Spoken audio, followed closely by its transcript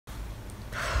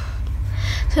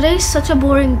Today's such a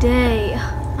boring day.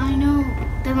 I know.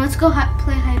 Then let's go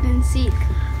play hide and seek.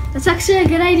 That's actually a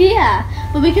good idea.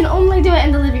 But we can only do it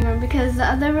in the living room because the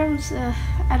other rooms,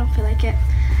 I don't feel like it.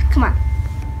 Come on.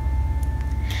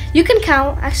 You can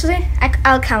count. Actually,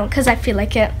 I'll count because I feel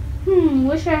like it.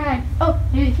 Where should I hide? Oh,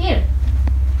 maybe here.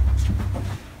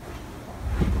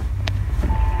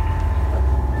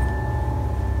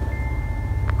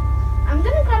 I'm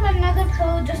gonna grab another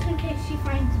pillow just in case she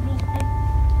finds me.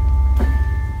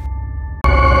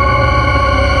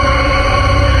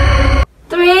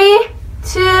 Three,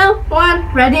 two,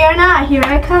 one. Ready or not, here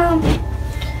I come.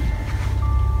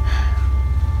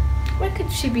 Where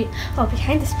could she be? Oh,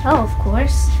 behind this pillow, of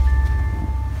course.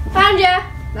 Found ya.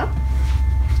 No.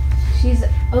 She's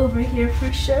over here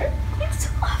for sure. It's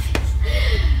so obvious.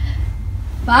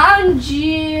 Found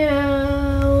you.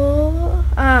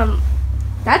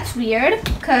 That's weird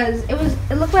because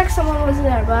it looked like someone was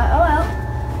there, but oh well.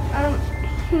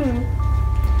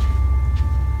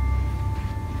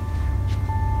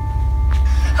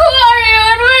 Who are you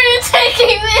and where are you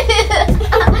taking me?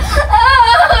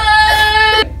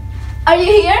 Are you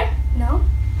here? No.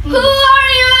 Who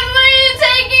are you and where are you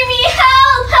taking me?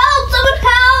 Help! Help! Someone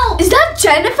help! Is that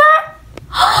Jennifer?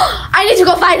 I need to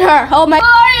go find her. Oh my. Who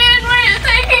are you and where are you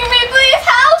taking me? Please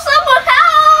help! Someone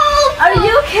help! Are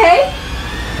you okay?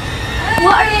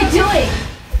 What are you doing?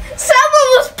 Someone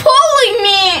was pulling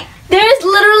me! There is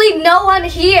literally no one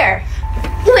here.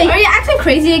 Wait, are you acting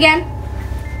crazy again?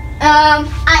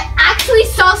 I actually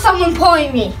saw someone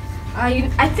pulling me.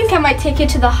 I think I might take you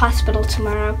to the hospital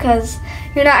tomorrow because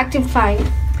you're not acting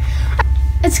fine.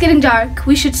 It's getting dark.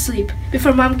 We should sleep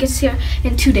before Mom gets here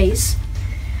in 2 days.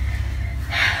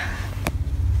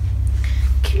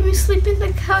 Can we sleep in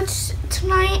the couch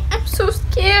tonight? I'm so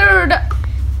scared.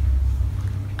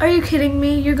 Are you kidding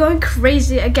me? You're going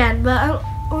crazy again, but I'll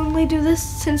only do this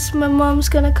since my mom's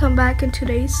gonna come back in 2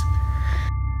 days.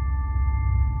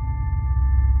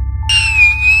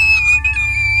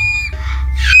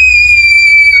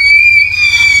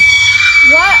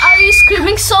 Why are you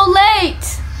screaming so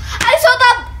late? I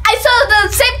saw the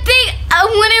same thing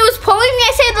when it was pulling me.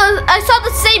 I saw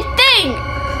the same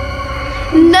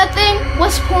thing. Nothing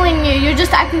was pulling you. You're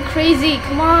just acting crazy.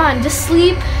 Come on, just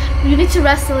sleep. You need to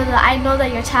rest a little. I know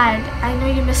that you're tired. I know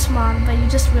you miss Mom, but you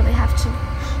just really have to.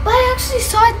 But I actually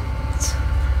saw it.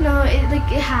 No, it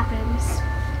happens.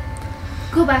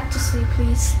 Go back to sleep,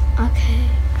 please. Okay.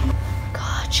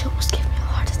 God, she almost gave me a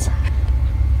heart attack.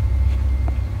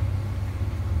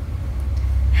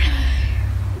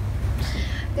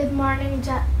 Good morning,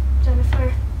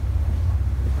 Jennifer.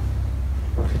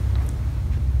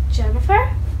 Jennifer?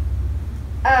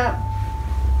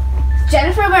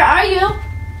 Jennifer, where are you?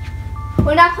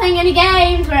 We're not playing any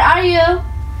games. Where are you?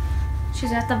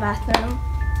 She's at the bathroom.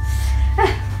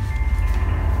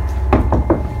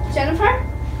 Jennifer?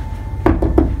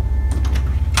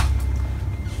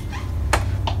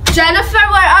 Jennifer,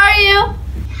 where are you?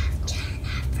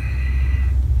 Jennifer.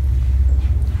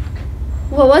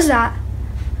 What was that?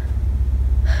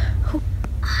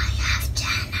 I have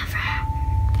Jennifer.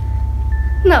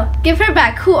 No, give her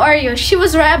back. Who are you? She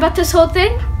was right about this whole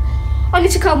thing? I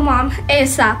need to call Mom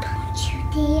ASAP.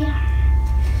 Dear.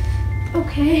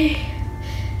 Okay.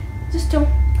 Just don't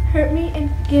hurt me and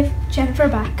give Jennifer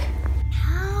back.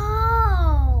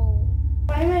 No.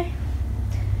 Why am I?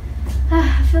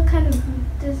 I feel kind of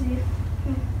dizzy.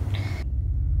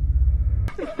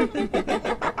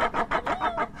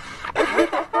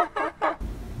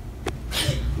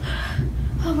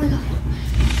 Oh my God.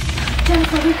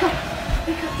 Jennifer, wake up.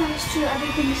 Wake up, that is true.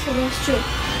 Everything you said was true.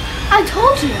 I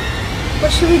told you.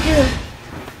 What should we do?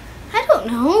 I don't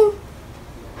know.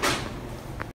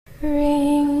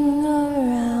 Ring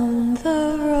around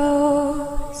the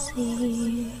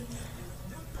rosy,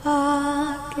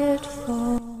 pocket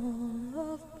full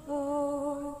of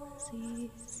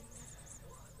posies,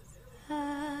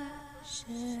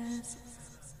 ashes,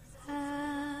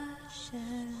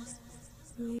 ashes.